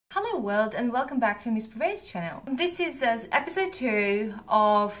Hello world and welcome back to Miss Purve's channel. This is episode 2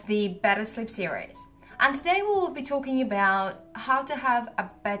 of the Better Sleep series. And today we will be talking about how to have a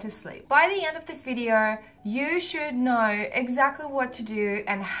better sleep. By the end of this video, you should know exactly what to do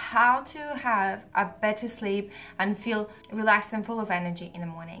and how to have a better sleep and feel relaxed and full of energy in the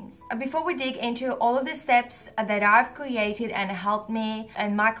mornings. Before we dig into all of the steps that I've created and helped me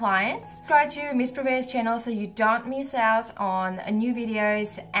and my clients, subscribe to Miss Purve's channel so you don't miss out on new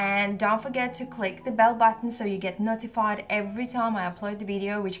videos, and don't forget to click the bell button so you get notified every time I upload the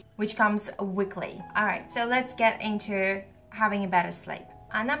video, which comes weekly. Alright, so let's get into having a better sleep.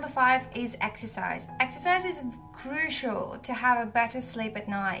 Number 5 is exercise. Exercise is crucial to have a better sleep at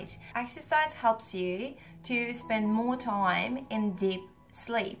night. Exercise helps you to spend more time in deep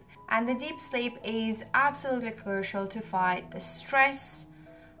sleep. And the deep sleep is absolutely crucial to fight the stress,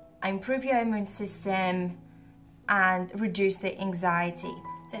 improve your immune system, and reduce the anxiety.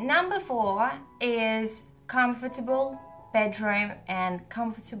 So number 4 is comfortable bedroom and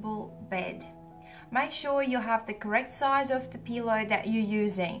comfortable bed. Make sure you have the correct size of the pillow that you're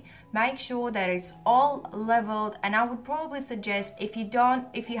using. Make sure that it's all leveled, and I would probably suggest, if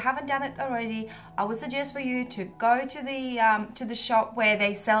you haven't done it already, I would suggest for you to go to the shop where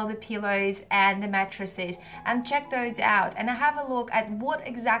they sell the pillows and the mattresses and check those out and have a look at what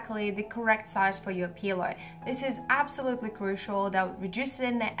exactly the correct size for your pillow. This is absolutely crucial. That would reduce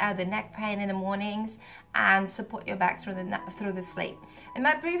the neck pain in the mornings and support your back through the sleep. In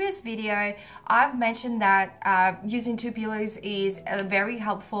my previous video, I've mentioned that using 2 pillows is very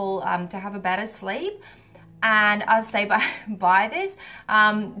helpful to have a better sleep, and I'll stay by this.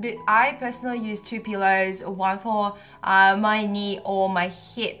 But I personally use 2 pillows, one for my knee or my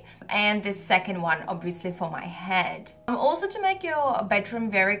hip, and the second one obviously for my head. Also, to make your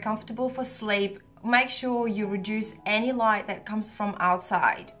bedroom very comfortable for sleep, make sure you reduce any light that comes from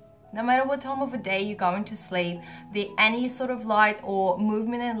outside. No matter what time of the day you're going to sleep, any sort of light or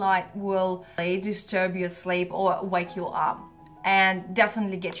movement in light will disturb your sleep or wake you up, and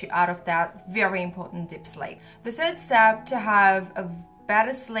definitely get you out of that very important deep sleep. The third step to have a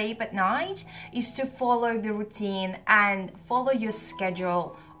better sleep at night is to follow the routine and follow your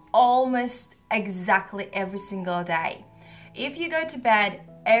schedule almost exactly every single day. If you go to bed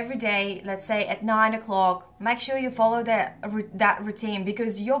every day, let's say at 9 o'clock, make sure you follow that routine,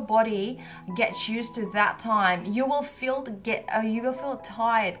 because your body gets used to that time. You will feel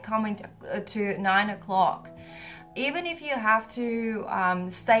tired coming to 9 o'clock. Even if you have to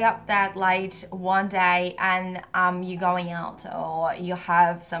stay up that late one day and you're going out, or you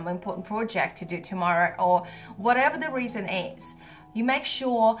have some important project to do tomorrow, or whatever the reason is, you make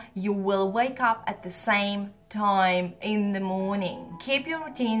sure you will wake up at the same time in the morning. Keep your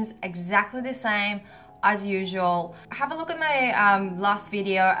routines exactly the same as usual. Have a look at my last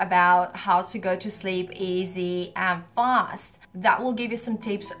video about how to go to sleep easy and fast. That will give you some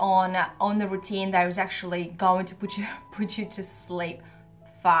tips on the routine that is actually going to put you to sleep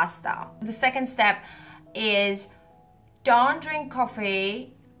faster. The second step is don't drink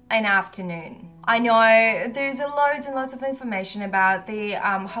coffee in the afternoon. I know there's loads and lots of information about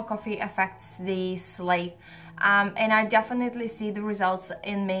how coffee affects the sleep, and I definitely see the results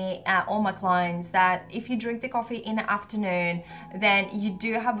in me, all my clients, that if you drink the coffee in the afternoon, then you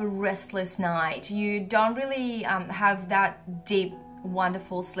do have a restless night. You don't really have that deep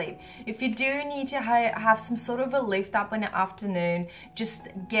wonderful sleep. If you do need to have some sort of a lift up in the afternoon, just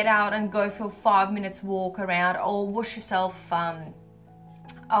get out and go for a 5 minutes walk around, or wash yourself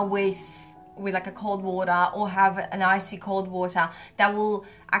with like a cold water, or have an icy cold water. That will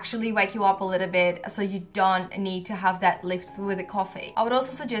actually wake you up a little bit, so you don't need to have that lift with the coffee. I would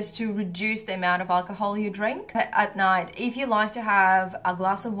also suggest to reduce the amount of alcohol you drink at night. If you like to have a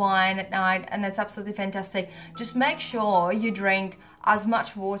glass of wine at night, and that's absolutely fantastic, just make sure you drink as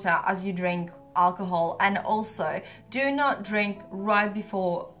much water as you drink alcohol. And also, do not drink right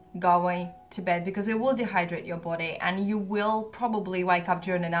before going to bed, because it will dehydrate your body and you will probably wake up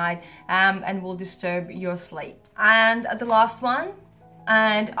during the night and will disturb your sleep. And the last ones,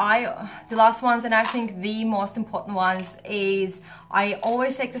 and I think the most important ones, is I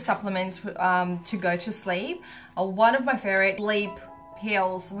always take the supplements to go to sleep. One of my favorite sleep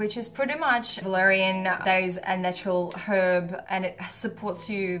pills, which is pretty much valerian, that is a natural herb, and it supports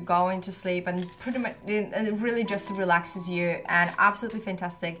you going to sleep, and pretty much it really just relaxes you, and absolutely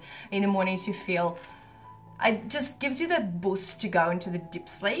fantastic in the mornings. You feel it just gives you that boost to go into the deep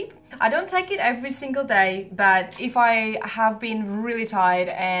sleep. I don't take it every single day, but if I have been really tired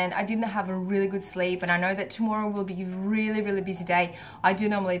and I didn't have a really good sleep, and I know that tomorrow will be a really busy day, I do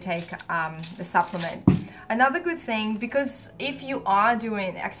normally take the supplement. another good thing, because if you are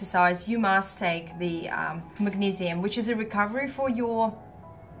doing exercise, you must take the magnesium, which is a recovery for your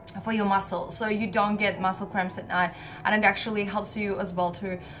muscles, so you don't get muscle cramps at night, and it actually helps you as well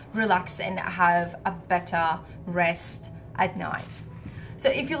to relax and have a better rest at night. So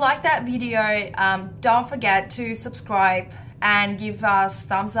if you like that video, don't forget to subscribe and give us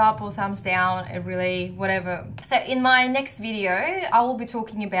thumbs up or thumbs down, really whatever. So in my next video, I will be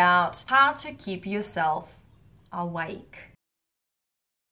talking about how to keep yourself awake.